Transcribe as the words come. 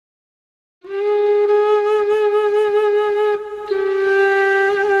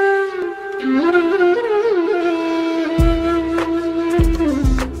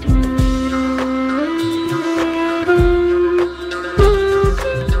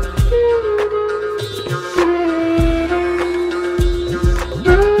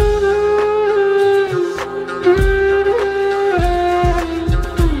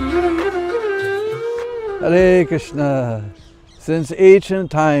Krishna. Since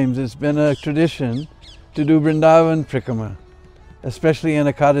ancient times, it's been a tradition to do Vrindavan Parikrama. Especially in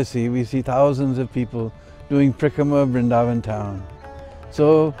Ekadasi, we see thousands of people doing Parikrama of Vrindavan town.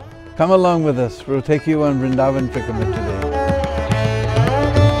 So come along with us. We'll take you on Vrindavan Parikrama today.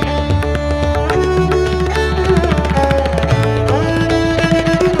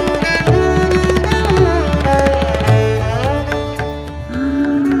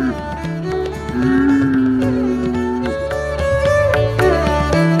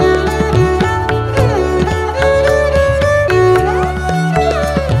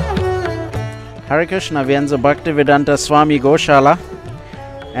 Hare Krishna, we are in the Bhaktivedanta Swami Goshala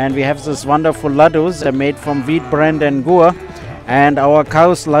and we have this wonderful laddus. They're made from wheat, bran and gur, and our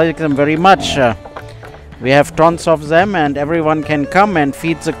cows like them very much. We have tons of them and everyone can come and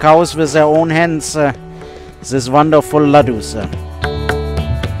feed the cows with their own hands this wonderful laddus.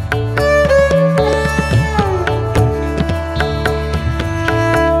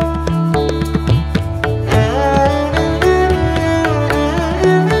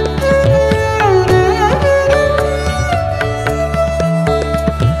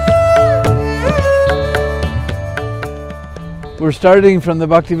 We're starting from the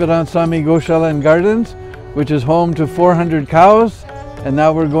Bhaktivedanta Swami Goshala and Gardens, which is home to 400 cows, and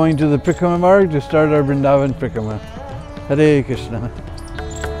now we're going to the Parikrama Marg to start our Vrindavan Parikrama. Hare Krishna.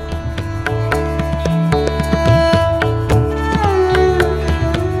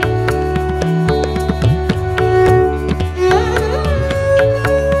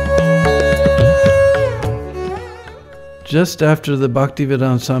 Just after the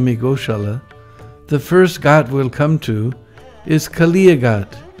Bhaktivedanta Swami Goshala, the first ghat we'll come to is Kaliya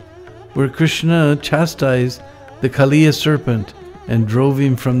Ghat, where Krishna chastised the Kaliya serpent and drove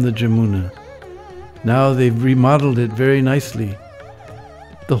him from the Jamuna. Now they've remodeled it very nicely.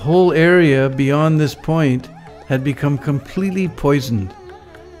 The whole area beyond this point had become completely poisoned,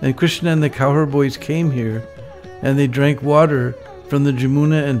 and Krishna and the cowherd boys came here and they drank water from the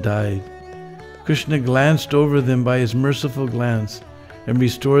Jamuna and died. Krishna glanced over them by his merciful glance and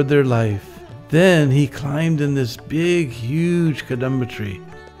restored their life. Then he climbed in this big, huge kadamba tree.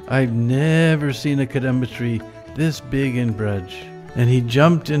 I've never seen a kadamba tree this big in Braj. And he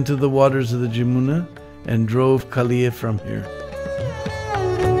jumped into the waters of the Jamuna and drove Kaliya from here.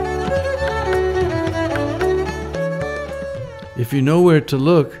 If you know where to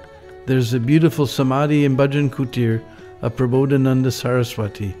look, there's a beautiful samadhi in Bhajan Kutir of Prabodhananda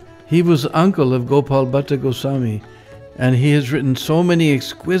Saraswati. He was uncle of Gopal Bhatta Goswami, and he has written so many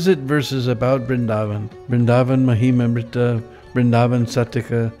exquisite verses about Vrindavan. Vrindavan Mahimamrita, Vrindavan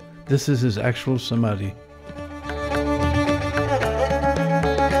Satika. This is his actual samadhi.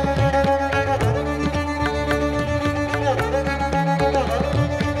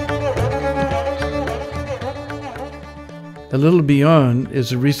 A little beyond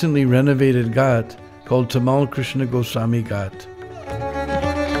is a recently renovated ghat called Tamal Krishna Goswami Ghat.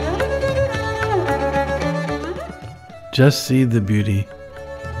 Just see the beauty.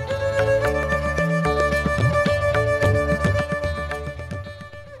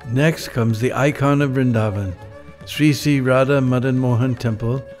 Next comes the icon of Vrindavan, Sri Sri Radha Madan Mohan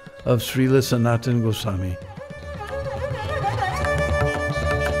Temple of Srila Sanatan Goswami.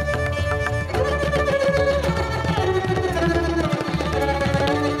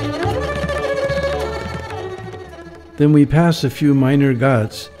 Then we pass a few minor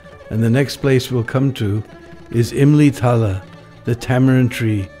ghats, and the next place we'll come to is Imli Thala, the tamarind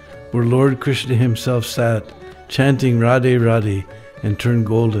tree, where Lord Krishna himself sat, chanting Radhe Radhe, and turned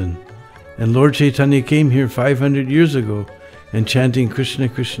golden. And Lord Chaitanya came here 500 years ago, and chanting Krishna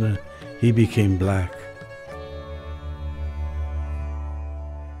Krishna, he became black.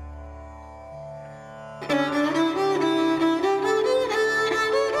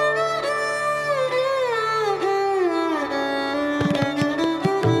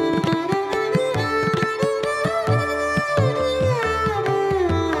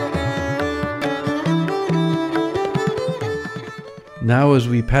 Now as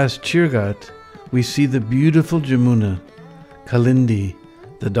we pass Chirghat, we see the beautiful Jamuna, Kalindi,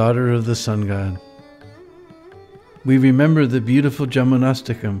 the daughter of the sun god. We remember the beautiful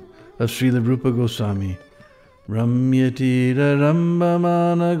Jamunastakam of Srila Rupa Goswami. Ramyatira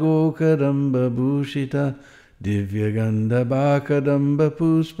Rambamana Gokaramba Bhushita Divyagandha Bakadamba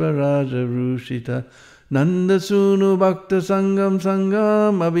Pusparaja Rushita Nandasunu Bhakta Sangam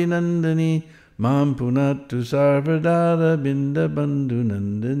Sangam Abhinandani Mam Punattu Sarvadara Binda Bandhu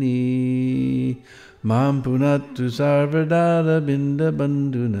Nandani Mam Punattu Sarvadara Binda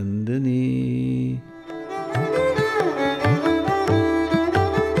Bandhu Nandani.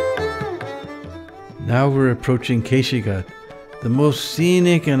 Now we're approaching Keshi Ghat, the most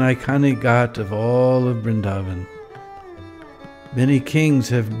scenic and iconic ghat of all of Vrindavan. Many kings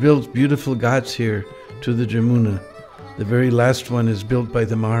have built beautiful ghats here to the Jamuna. The very last one is built by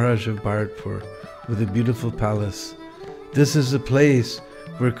the Maharaj of Bharatpur with a beautiful palace. This is the place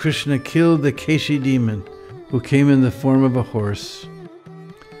where Krishna killed the Keshi demon who came in the form of a horse.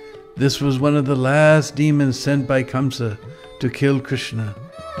 This was one of the last demons sent by Kamsa to kill Krishna.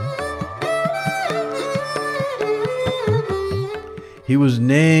 He was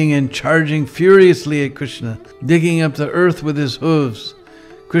neighing and charging furiously at Krishna, digging up the earth with his hooves.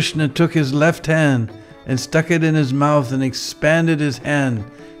 Krishna took his left hand and stuck it in his mouth and expanded his hand,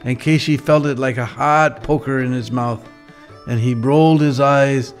 and Keshi felt it like a hot poker in his mouth, and he rolled his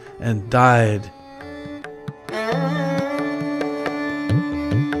eyes and died.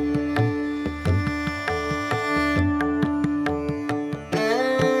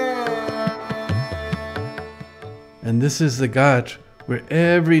 And this is the ghat where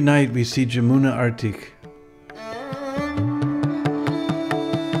every night we see Jamuna Artik.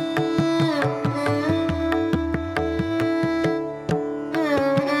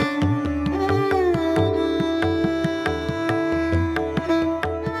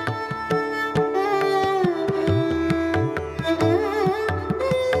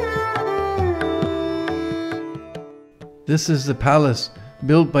 This is the palace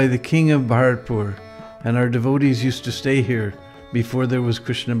built by the king of Bharatpur, and our devotees used to stay here before there was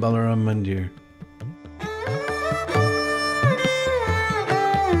Krishna Balaram Mandir.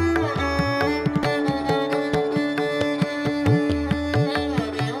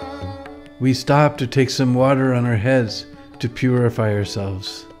 We stop to take some water on our heads to purify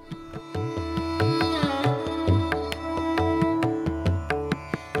ourselves.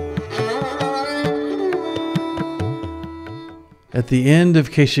 At the end of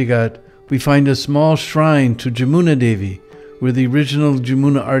Keshi Ghat, we find a small shrine to Jamuna Devi, where the original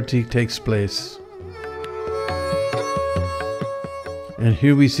Jamuna Arti takes place. And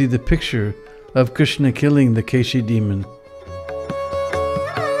here we see the picture of Krishna killing the Keshi demon.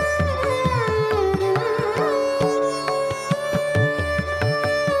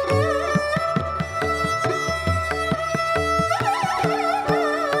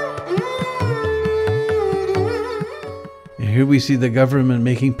 And here we see the government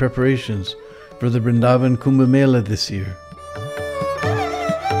making preparations for the Vrindavan Kumbh Mela this year.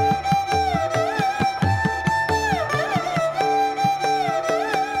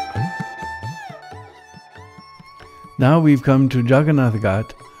 Now we've come to Jagannath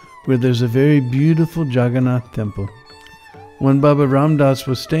Ghat, where there's a very beautiful Jagannath temple. One Baba Ramdas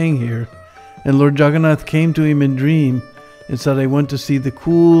was staying here, and Lord Jagannath came to him in dream and said, "I want to see the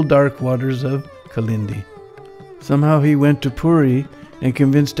cool, dark waters of Kalindi." Somehow he went to Puri and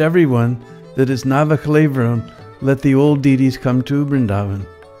convinced everyone that it's Navakalevram, let the old deities come to Vrindavan.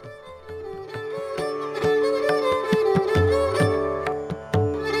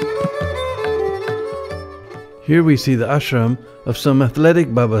 Here we see the ashram of some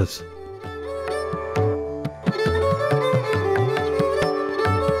athletic babas.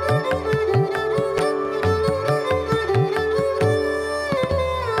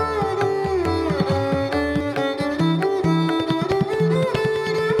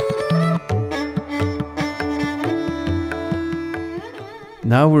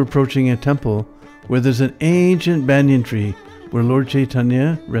 Now we're approaching a temple where there's an ancient banyan tree where Lord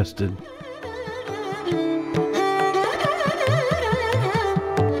Chaitanya rested.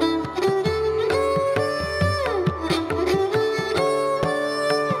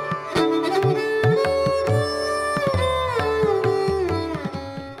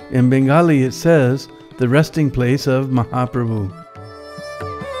 In Bengali it says, the resting place of Mahaprabhu.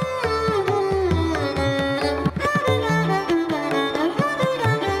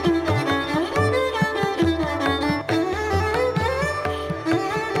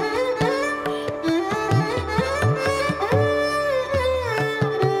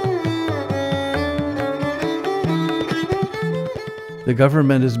 The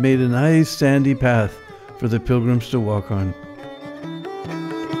government has made a nice sandy path for the pilgrims to walk on.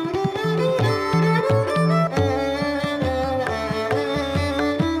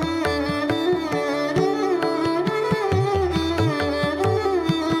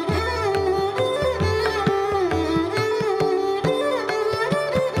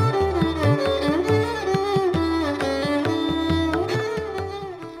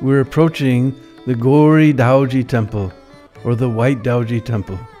 We're approaching the Gauri Dauji temple, or the White Dauji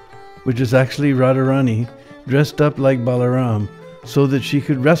temple, which is actually Radharani dressed up like Balaram so that she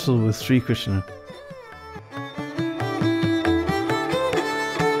could wrestle with Sri Krishna.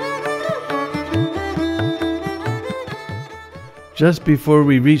 Just before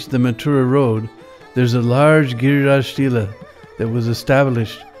we reach the Mathura road, there's a large Giriraj Tila that was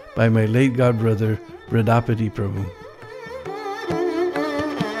established by my late godbrother, Vridapati Prabhu.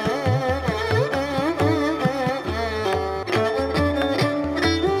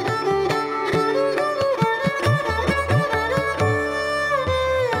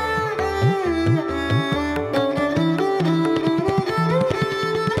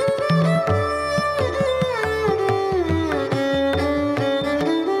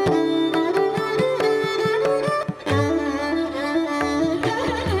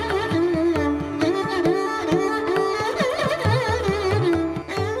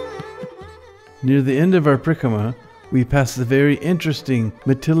 Near the end of our Parikrama, we pass the very interesting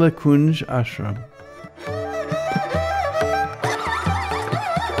Mithila Kunj ashram.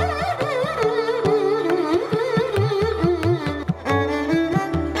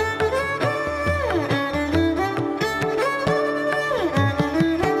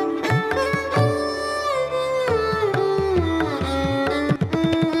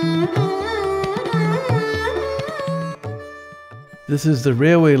 This is the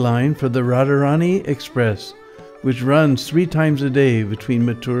railway line for the Radharani Express, which runs 3 times a day between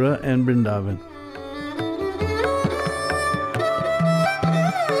Mathura and Vrindavan.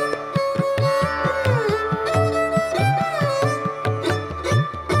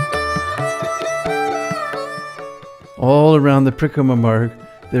 All around the Parikrama marg,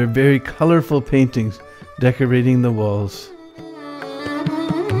 there are very colorful paintings decorating the walls.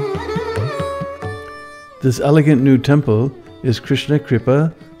 This elegant new temple is Krishna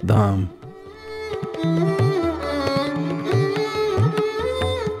Kripa Dham.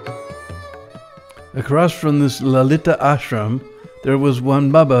 Across from this Lalita ashram, there was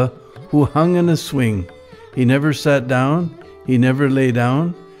one Baba who hung in a swing. He never sat down, he never lay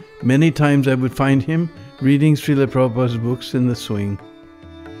down. Many times I would find him reading Srila Prabhupada's books in the swing.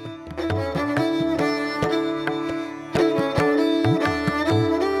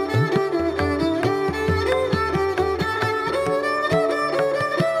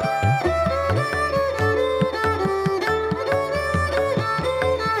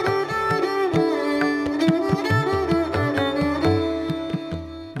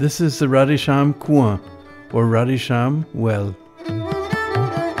 This is the Radhesham Kuan, or Radhesham well.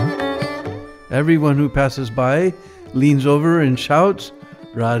 Everyone who passes by leans over and shouts,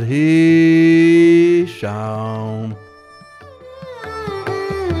 Radhesham.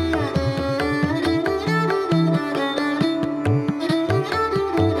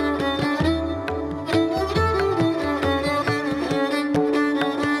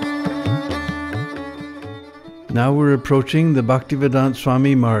 Now we're approaching the Bhaktivedanta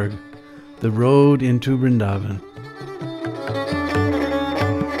Swami Marg, the road into Vrindavan.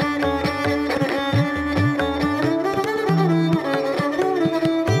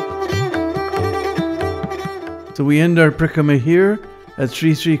 So we end our Parikrama here at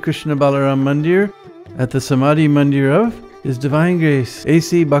Sri Sri Krishna Balaram Mandir, at the Samadhi Mandir of His Divine Grace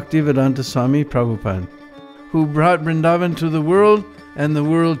A.C. Bhaktivedanta Swami Prabhupada, who brought Vrindavan to the world and the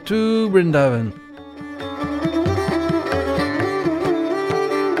world to Vrindavan.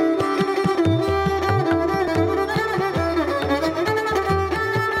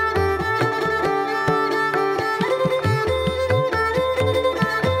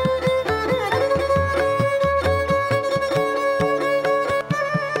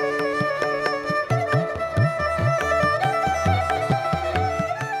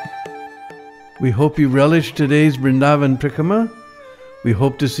 We hope you relished today's Vrindavan Parikrama. We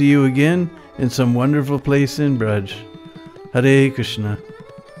hope to see you again in some wonderful place in Braj. Hare Krishna.